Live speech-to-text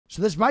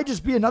So this might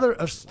just be another,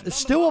 it's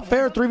still a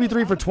fair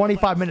 3v3 for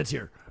 25 minutes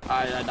here.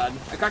 I died.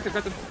 I cracked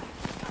him.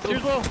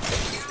 Here's low.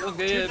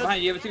 Okay,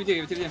 behind you. You have a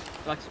 2v2.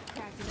 Relax.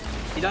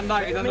 He's on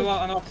the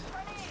wall.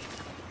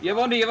 You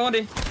have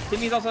 1D.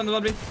 Timmy's also on the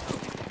 1B.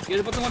 You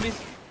have to put the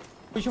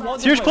 1Bs.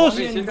 Sears close.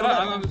 I died.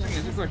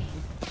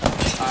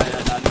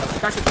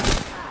 Cracked him.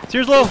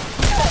 Sears low.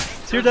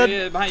 Sears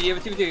dead. Behind you. You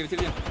have a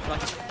 2v2.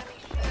 Relax.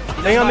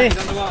 Hang on me. He's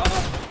on the wall.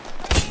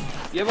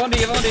 You have 1D.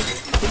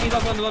 Timmy's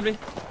also on the 1B.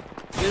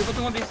 You have to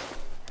put the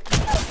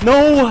 1Bs.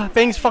 No!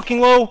 Bang's fucking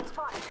low.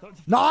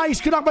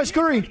 Nice! Good knock by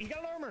Scurry. He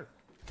got armor.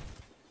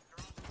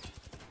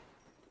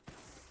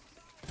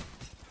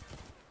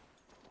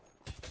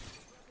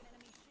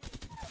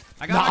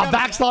 Nah,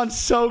 Vaxlon's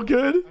so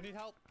good. I need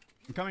help.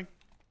 I'm coming.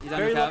 He's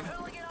on the cab.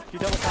 You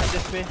double time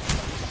this me.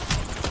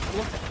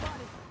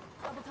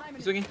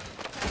 He's swinging.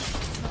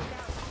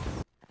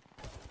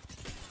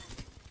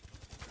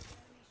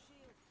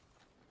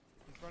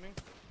 He's running.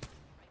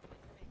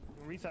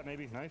 Reset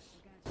maybe. Nice.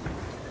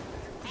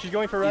 She's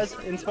going for res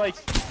in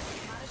spikes.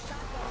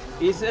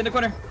 He's in the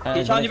corner.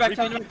 He's challenging you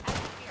back.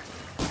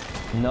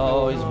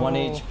 No, he's 1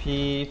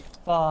 HP.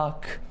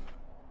 Fuck.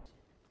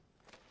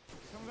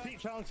 Pete,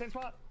 challenge, same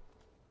spot.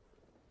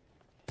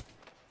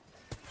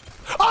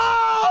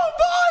 Oh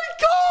my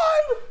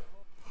god!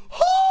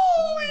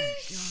 Holy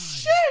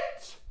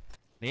shit!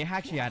 They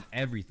actually had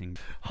everything.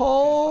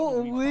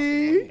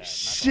 Holy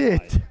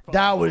shit!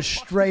 That was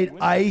straight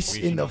ice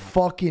in the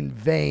fucking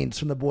veins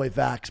from the boy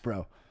Vax,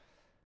 bro.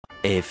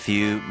 A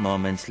few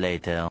moments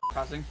later.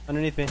 Crossing.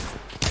 Underneath me.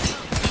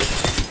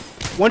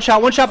 One shot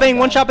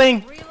bang. I'm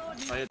killing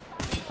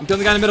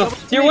the guy in the middle.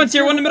 Tier 1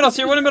 in the middle.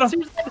 Serious.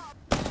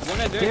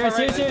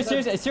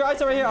 Sear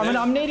ice over here.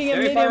 I'm nading him.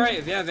 Very far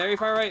right. Yeah, very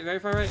far right.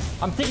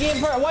 I'm taking him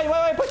for. Wait.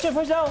 Push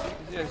out.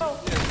 Yeah,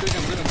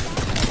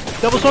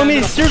 Double slow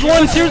me. Sears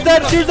one. Sears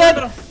dead.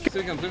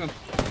 Swing him. I'm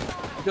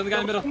killing the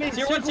guy in the middle.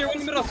 Tier 1 in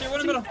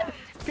the middle.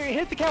 Okay,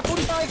 hit the cap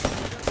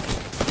 45.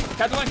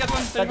 Catch one.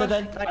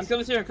 Dead. I'm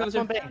killing Sear. Bang.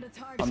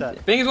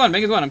 Bang is one.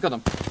 I'm killing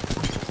him.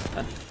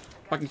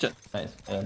 Fucking shit. Nice. Yeah.